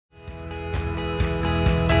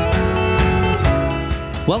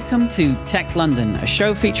Welcome to TechLondon, a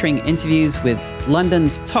show featuring interviews with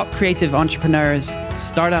London's top creative entrepreneurs,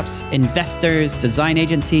 startups, investors, design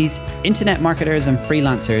agencies, internet marketers, and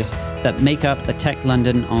freelancers that make up the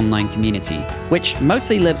TechLondon online community, which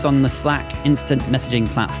mostly lives on the Slack instant messaging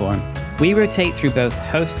platform. We rotate through both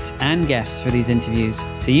hosts and guests for these interviews,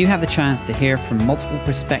 so you have the chance to hear from multiple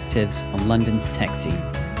perspectives on London's tech scene.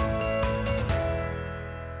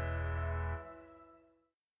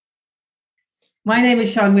 My name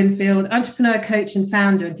is Sian, Winfield, entrepreneur, coach, and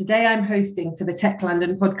founder, and today I'm hosting for the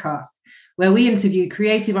TechLondon podcast, where we interview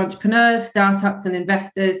creative entrepreneurs, startups, and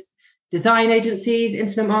investors, design agencies,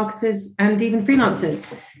 internet marketers, and even freelancers.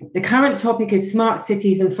 The current topic is smart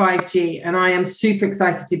cities and 5G, and I am super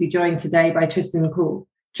excited to be joined today by Tristan Cool.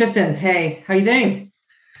 Tristan, hey, how are you doing?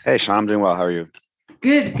 Hey, Sian, I'm doing well. How are you?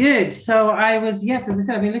 Good. So as I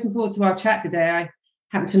said, I've been looking forward to our chat today. I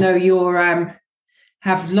happen to know you're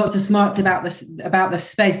have lots of smarts about the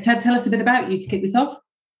space. Tell us a bit about you to kick this off.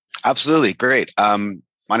 Absolutely. Great. My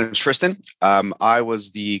name is Tristan. I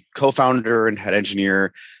was the co-founder and head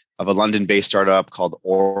engineer of a London-based startup called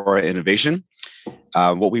Aura Innovation.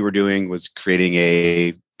 What we were doing was creating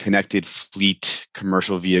a connected fleet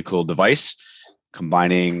commercial vehicle device,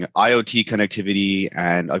 combining IoT connectivity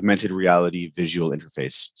and augmented reality visual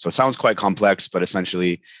interface. So it sounds quite complex, but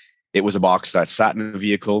essentially it was a box that sat in a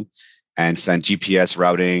vehicle and sent GPS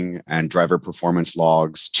routing and driver performance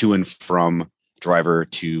logs to and from driver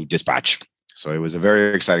to dispatch. So it was a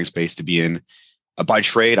very exciting space to be in. By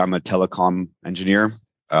trade, I'm a telecom engineer,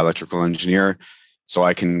 electrical engineer, so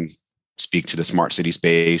I can speak to the smart city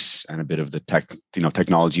space and a bit of the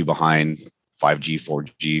technology behind 5G,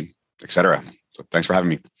 4G, etc. So thanks for having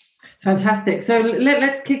me. Fantastic. So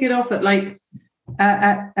let's kick it off at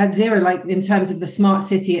zero, like in terms of the smart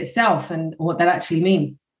city itself and what that actually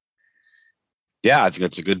means. Yeah, I think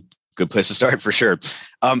that's a good place to start for sure.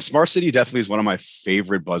 Smart city definitely is one of my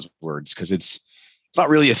favorite buzzwords because it's not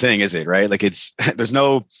really a thing, is it? Right? Like there's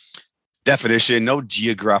no definition, no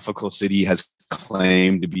geographical city has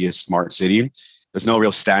claimed to be a smart city. There's no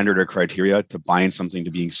real standard or criteria to bind something to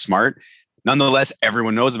being smart. Nonetheless,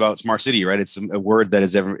 everyone knows about smart city, right? It's a word that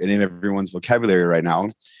is in everyone's vocabulary right now.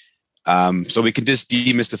 So we can just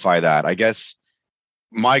demystify that. I guess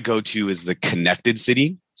my go-to is the connected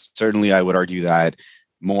city. Certainly, I would argue that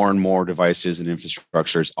more and more devices and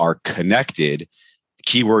infrastructures are connected. The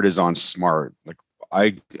key word is on smart. Like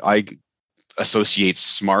I associate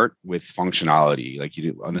smart with functionality. Like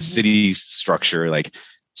you do on a city structure, like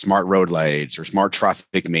smart road lights or smart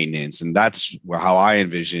traffic maintenance, and that's how I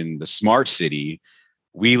envision the smart city.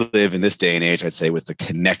 We live in this day and age, I'd say, with the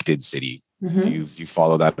connected city. Mm-hmm. If you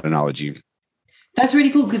follow that analogy, that's really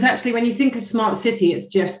cool because actually, when you think of smart city, it's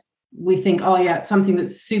just we think, oh yeah, it's something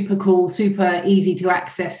that's super cool, super easy to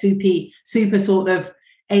access, super sort of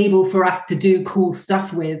able for us to do cool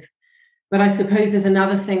stuff with. But I suppose there's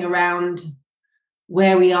another thing around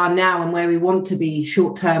where we are now and where we want to be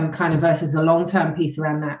short-term kind of versus the long-term piece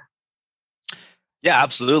around that. Yeah,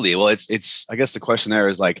 absolutely. Well, it's I guess the question there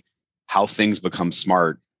is like how things become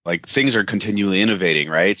smart. Like things are continually innovating,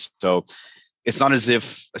 right? So it's not as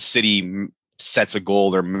if a city sets a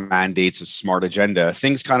goal or mandates a smart agenda.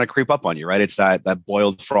 Things kind of creep up on you, right? It's that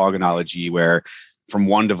boiled frog analogy where from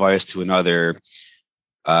one device to another,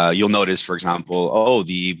 you'll notice, for example,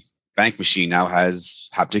 the bank machine now has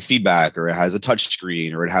haptic feedback, or it has a touch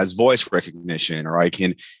screen, or it has voice recognition, or I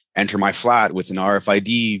can enter my flat with an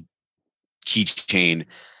RFID keychain.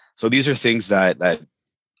 So these are things that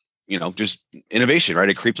just innovation, right?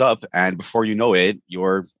 It creeps up, and before you know it,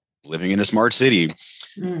 you're living in a smart city.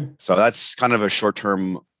 So that's kind of a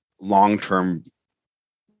short-term, long-term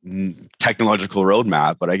technological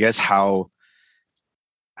roadmap. But I guess how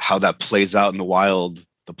that plays out in the wild,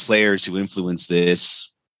 the players who influence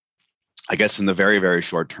this, I guess in the very, very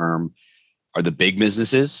short term, are the big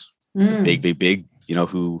businesses, the big,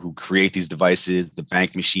 who create these devices, the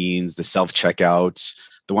bank machines, the self-checkouts,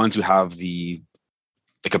 the ones who have the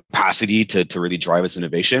capacity to really drive this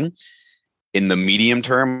innovation. In the medium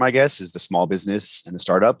term, I guess, is the small business and the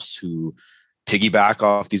startups who piggyback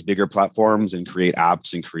off these bigger platforms and create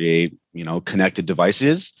apps and create, connected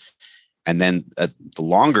devices. And then at the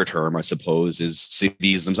longer term, I suppose, is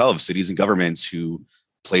cities themselves, cities and governments who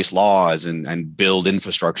place laws and build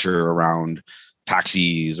infrastructure around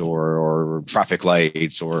taxis or traffic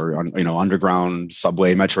lights or underground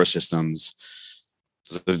subway metro systems.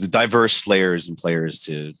 So the diverse layers and players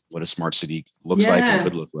to what a smart city looks like and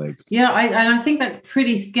could look like. Yeah, and I think that's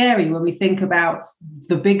pretty scary when we think about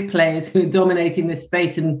the big players who are dominating this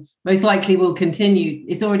space and most likely will continue.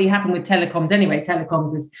 It's already happened with telecoms anyway.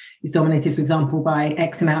 Telecoms is dominated, for example, by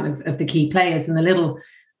X amount of the key players, and the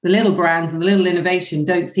little brands and the little innovation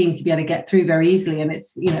don't seem to be able to get through very easily. And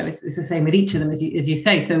it's the same with each of them, as you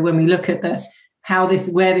say. So when we look at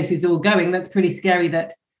where this is all going, that's pretty scary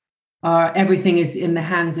that everything is in the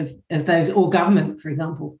hands of those, or government, for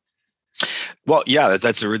example. Well, yeah,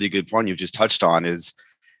 that's a really good point you've just touched on. Is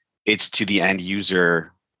it's to the end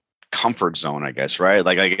user comfort zone, I guess, right?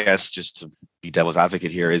 Like, I guess just to be devil's advocate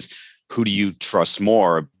here is, who do you trust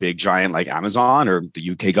more, a big giant like Amazon or the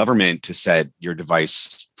UK government to set your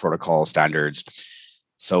device protocol standards?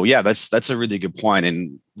 So yeah, that's a really good point.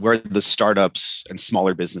 And where the startups and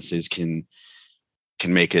smaller businesses can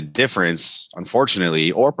make a difference,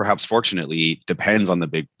 unfortunately, or perhaps fortunately, depends on the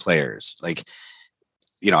big players. Like,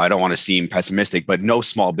 I don't want to seem pessimistic, but no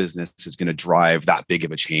small business is going to drive that big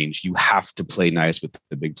of a change. You have to play nice with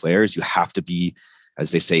the big players. You have to be,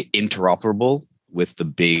 as they say, interoperable with the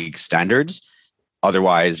big standards.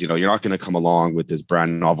 Otherwise, you're not going to come along with this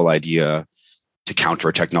brand novel idea to counter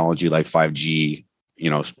a technology like 5G,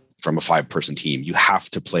 from a 5-person team. You have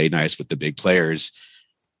to play nice with the big players.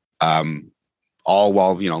 All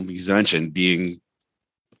while, as I mentioned,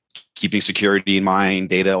 keeping security in mind,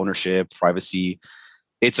 data ownership, privacy.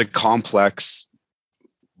 It's a complex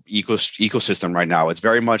ecosystem right now. It's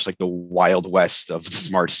very much like the Wild West of the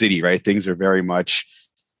smart city, right? Things are very much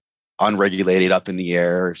unregulated, up in the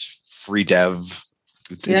air, free dev.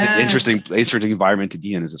 It's an interesting environment to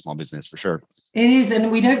be in as a small business, for sure. It is,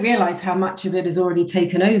 and we don't realize how much of it is already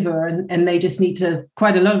taken over, and they just need to,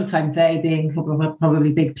 quite a lot of the time, they being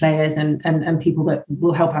probably big players and people that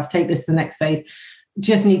will help us take this to the next phase,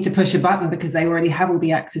 just need to push a button because they already have all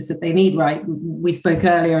the access that they need, right? We spoke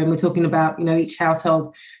earlier and we're talking about, each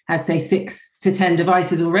household has, say, 6 to 10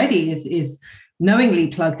 devices already is knowingly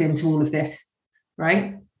plugged into all of this,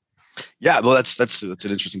 right? Yeah, well, that's an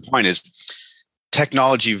interesting point. Is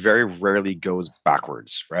technology very rarely goes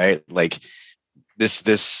backwards, right? Like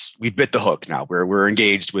this we've bit the hook now. We're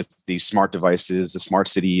engaged with these smart devices. The smart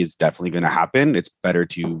city is definitely going to happen. It's better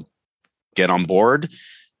to get on board.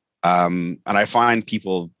 And I find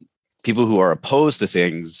people who are opposed to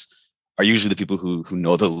things are usually the people who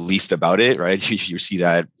know the least about it, right? You see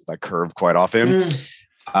that curve quite often.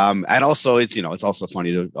 And also it's also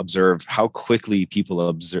funny to observe how quickly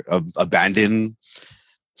people abandon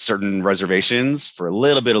certain reservations for a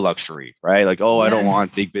little bit of luxury, right? Like, I don't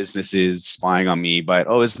want big businesses spying on me, but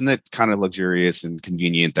isn't it kind of luxurious and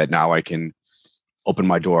convenient that now I can open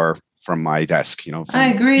my door from my desk? I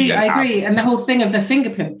agree. And the whole thing of the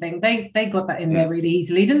fingerprint thing, they got that in there really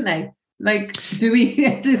easily, didn't they? Like, do we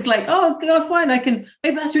just like, fine,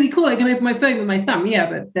 maybe that's really cool, I can open my phone with my thumb. Yeah,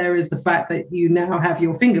 but there is the fact that you now have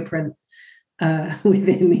your fingerprint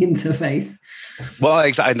within the interface. Well,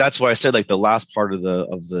 exactly. That's why I said, like, the last part of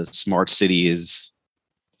the smart city is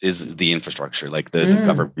the infrastructure. Like the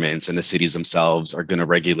governments and the cities themselves are going to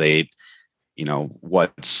regulate,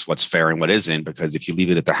 what's fair and what isn't, because if you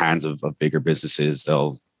leave it at the hands of bigger businesses,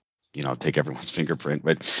 they'll, take everyone's fingerprint.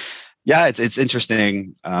 But yeah, it's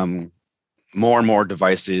interesting. More and more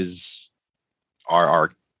devices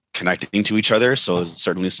are connecting to each other. So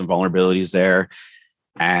certainly some vulnerabilities there.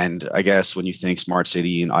 And I guess when you think smart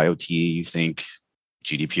city and IoT, you think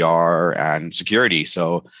GDPR and security.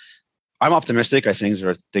 So I'm optimistic. I think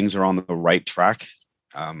things are on the right track.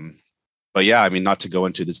 But yeah, not to go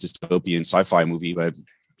into this dystopian sci-fi movie, but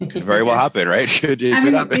it could very well happen, right? It could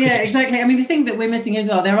happen. Yeah, exactly. The thing that we're missing as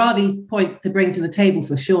well, there are these points to bring to the table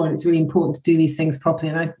for sure. And it's really important to do these things properly.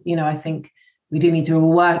 And I think we do need to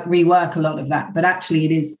rework a lot of that, but actually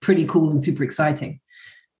it is pretty cool and super exciting.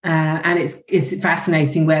 And it's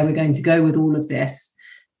fascinating where we're going to go with all of this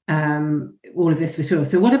for sure.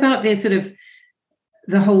 So what about the sort of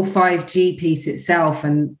the whole 5G piece itself,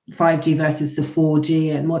 and 5G versus the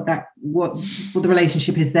 4G, and what the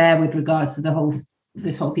relationship is there with regards to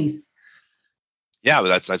this whole piece? Yeah, well,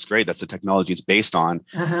 that's great. That's the technology it's based on.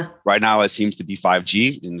 Right now, it seems to be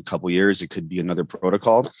 5G. In a couple of years, it could be another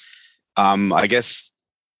protocol. I guess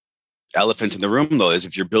elephant in the room, though, is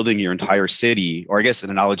if you're building your entire city, or I guess an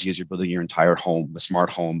analogy is you're building your entire home, a smart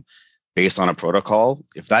home, based on a protocol.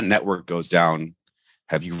 If that network goes down,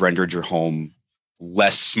 have you rendered your home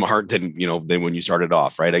less smart than when you started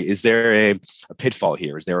off, right? Is there a pitfall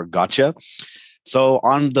here? Is there a gotcha? So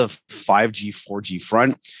on the 5G, 4G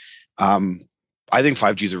front, I think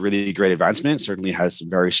 5G is a really great advancement. Certainly has some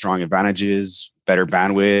very strong advantages: better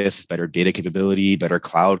bandwidth, better data capability, better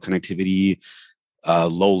cloud connectivity,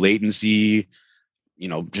 low latency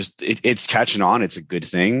just it's catching on. It's a good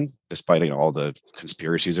thing, despite all the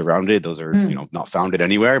conspiracies around it. Those are not founded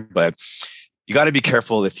anywhere. But you got to be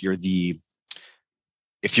careful if you're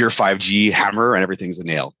 5G hammer and everything's a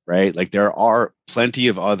nail, right? Like there are plenty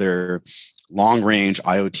of other long-range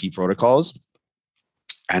IoT protocols,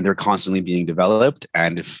 and they're constantly being developed.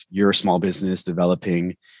 And if you're a small business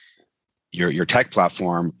developing your tech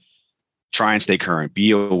platform, try and stay current,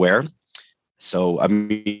 be aware. So, I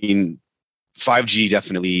mean, 5G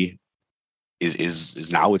definitely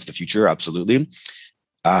is now, it's the future, absolutely.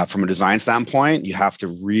 From a design standpoint, you have to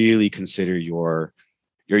really consider your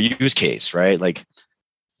use case, right? Like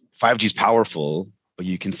 5G is powerful, but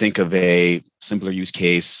you can think of a simpler use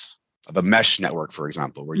case of a mesh network, for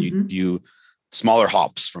example, where you do smaller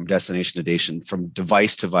hops from destination to destination, from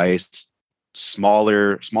device to device,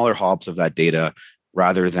 smaller hops of that data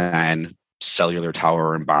rather than cellular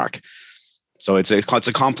tower and back. So it's a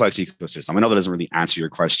complex ecosystem. I know that doesn't really answer your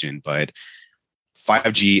question, but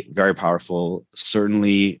 5G, very powerful,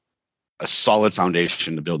 certainly a solid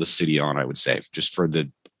foundation to build a city on, I would say. Just for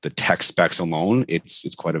the tech specs alone,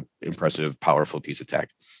 it's quite an impressive, powerful piece of tech.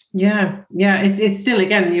 Yeah. It's still,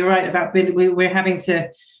 again, you're right about we're having to,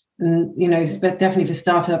 definitely for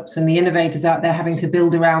startups and the innovators out there, having to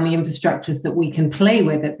build around the infrastructures that we can play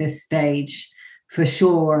with at this stage, for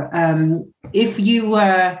sure. If you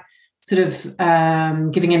were sort of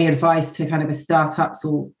giving any advice to kind of a startups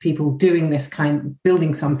or people doing this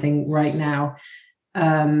building something right now,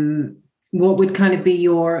 what would kind of be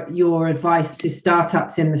your advice to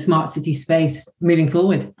startups in the smart city space moving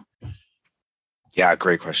forward? Yeah,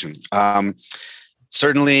 great question.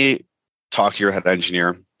 Certainly talk to your head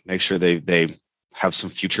engineer, make sure they have some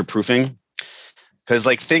future proofing, because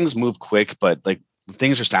like things move quick, but like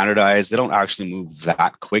things are standardized, they don't actually move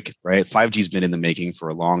that quick, right? 5G's been in the making for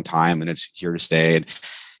a long time and it's here to stay. And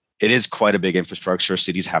it is quite a big infrastructure.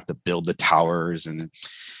 Cities have to build the towers. And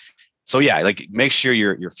so, yeah, like make sure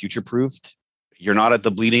you're future proofed. You're not at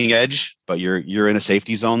the bleeding edge, but you're in a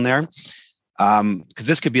safety zone there. Because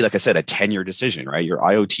this could be, like I said, a 10-year decision, right? Your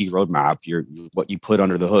IoT roadmap, what you put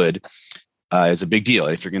under the hood is a big deal.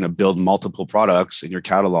 If you're going to build multiple products in your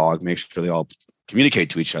catalog, make sure they all communicate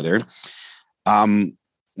to each other. When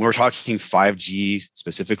we're talking 5G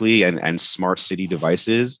specifically and smart city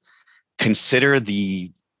devices, consider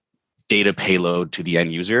the data payload to the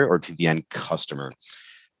end user or to the end customer.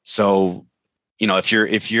 So,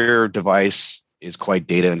 if your device is quite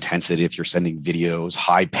data intensive, if you're sending videos,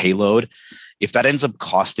 high payload, if that ends up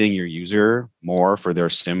costing your user more for their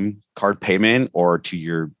SIM card payment, or to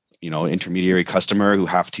your, intermediary customer who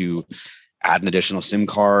have to add an additional SIM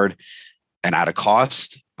card and add a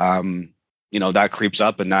cost, that creeps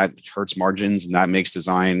up and that hurts margins and that makes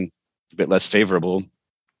design a bit less favorable.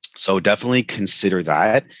 So definitely consider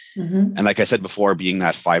that. And like I said before, being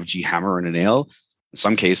that 5G hammer and a nail, in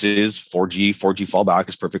some cases, 4G fallback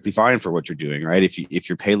is perfectly fine for what you're doing, right? If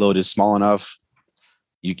your payload is small enough,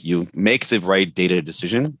 you make the right data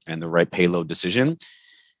decision and the right payload decision.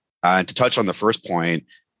 To touch on the first point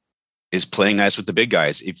is playing nice with the big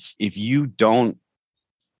guys. If you don't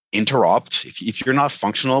interrupt, if you're not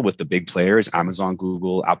functional with the big players, Amazon,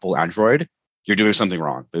 Google, Apple, Android, you're doing something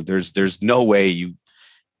wrong. There's no way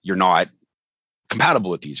you're not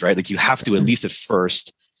compatible with these, right? Like you have to at least at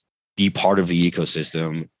first be part of the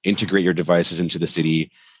ecosystem, integrate your devices into the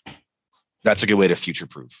city. That's a good way to future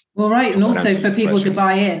proof. Well, right. And also for people to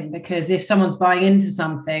buy in, because if someone's buying into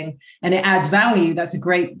something and it adds value, that's a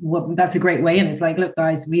great way in. It's like, look,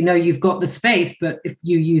 guys, we know you've got the space, but if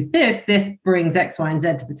you use this brings X, Y, and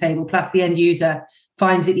Z to the table. Plus the end user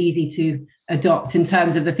finds it easy to adopt in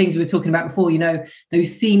terms of the things we were talking about before,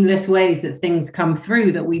 those seamless ways that things come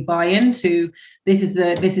through that we buy into. This is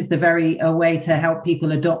the very way to help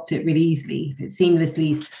people adopt it really easily. If it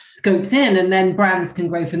seamlessly scopes in, and then brands can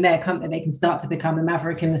grow from there, can't they? They can start to become a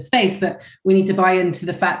maverick in the space, but we need to buy into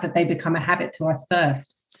the fact that they become a habit to us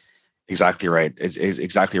first. Exactly right. Is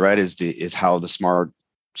exactly right. Is how the smart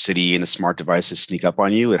city and the smart devices sneak up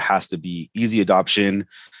on you. It has to be easy adoption.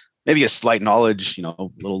 Maybe a slight knowledge,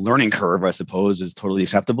 little learning curve, I suppose, is totally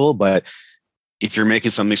acceptable. But if you're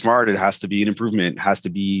making something smart, it has to be an improvement. It has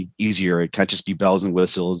to be easier. It can't just be bells and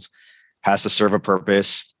whistles. It has to serve a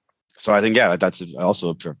purpose. So I think, yeah, that's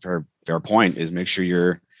also a fair point, is make sure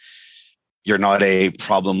you're not a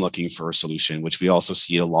problem looking for a solution, which we also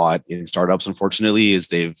see a lot in startups, unfortunately, is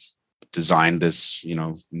they've designed this,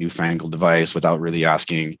 newfangled device without really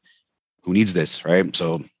asking who needs this, right?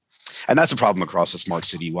 So, and that's a problem across the smart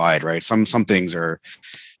city wide, right? Some things are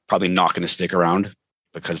probably not going to stick around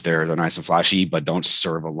because they're nice and flashy, but don't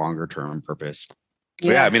serve a longer term purpose.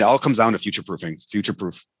 So yeah, I mean, it all comes down to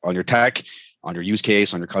future-proof on your tech, on your use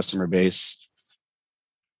case, on your customer base.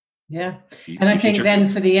 Yeah. And I think then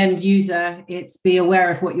for the end user, it's be aware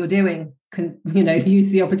of what you're doing. Use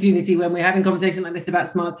the opportunity when we're having conversation like this about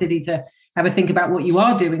smart city to have a think about what you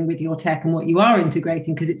are doing with your tech and what you are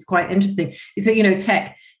integrating, because it's quite interesting. Is that,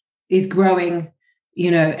 tech is growing,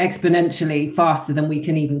 exponentially faster than we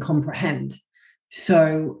can even comprehend.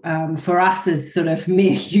 So for us as sort of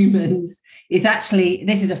mere humans, it's actually,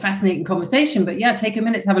 this is a fascinating conversation, but yeah, take a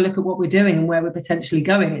minute to have a look at what we're doing and where we're potentially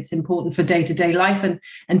going. It's important for day-to-day life, and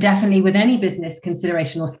definitely with any business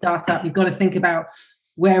consideration or startup, you've got to think about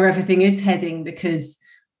where everything is heading, because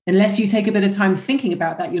unless you take a bit of time thinking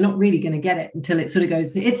about that, you're not really going to get it until it sort of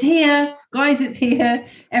goes, it's here, guys, it's here.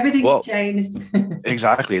 Everything's changed.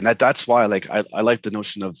 Exactly. And that's why I like the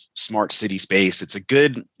notion of smart city space. It's a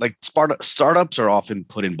good, startups are often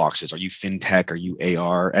put in boxes. Are you fintech? Are you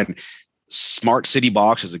AR? And smart city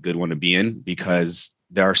box is a good one to be in, because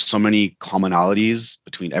there are so many commonalities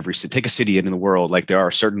between every city. Take a city in the world. Like, there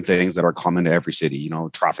are certain things that are common to every city,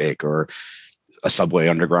 traffic, or a subway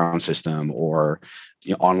underground system, or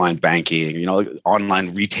online banking,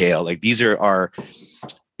 online retail. Like, these are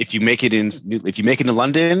if you make it in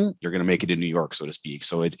London, you're going to make it in New York, so to speak.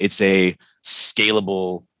 So it's a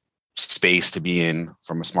scalable space to be in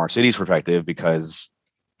from a smart cities perspective, because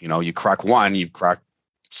you crack one, you've cracked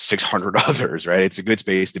 600 others, right? It's a good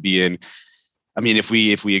space to be in. I mean, if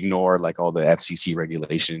we ignore all the FCC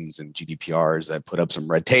regulations and GDPRs that put up some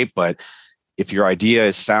red tape, but if your idea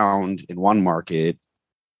is sound in one market,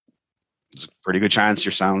 there's a pretty good chance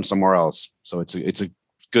you're sound somewhere else. So it's a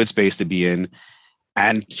good space to be in.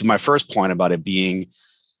 And to my first point about it being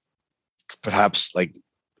perhaps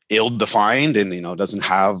ill-defined and doesn't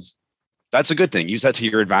have, that's a good thing. Use that to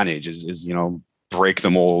your advantage. Is break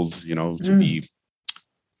the mold. To be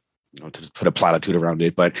to put a platitude around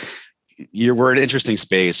it. But we're in an interesting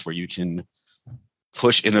space where you can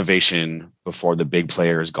push innovation before the big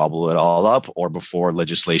players gobble it all up, or before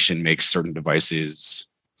legislation makes certain devices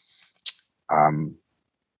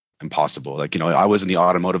impossible. I was in the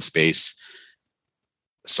automotive space,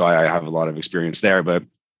 so I have a lot of experience there, but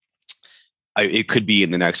it could be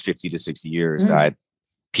in the next 50 to 60 years that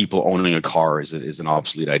people owning a car is an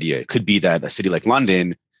obsolete idea. It could be that a city like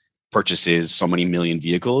London purchases so many million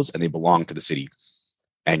vehicles and they belong to the city,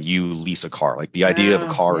 and you lease a car. Like, the idea of a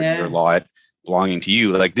car in your lot belonging to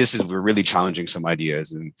you, we're really challenging some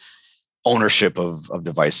ideas, and ownership of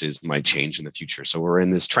devices might change in the future. So we're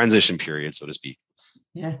in this transition period, so to speak.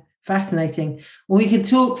 Yeah, fascinating. Well, we could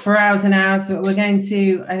talk for hours and hours, but we're going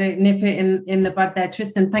to, nip it in the bud there.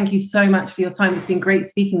 Tristan, thank you so much for your time. It's been great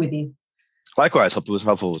speaking with you. Likewise, hope it was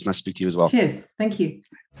helpful. It was nice to speak to you as well. Cheers. Thank you.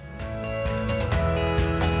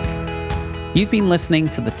 You've been listening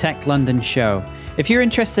to the TechLondon show. If you're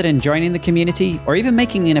interested in joining the community or even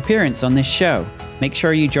making an appearance on this show, make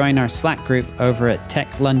sure you join our Slack group over at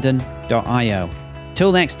techlondon.io.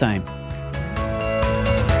 Till next time.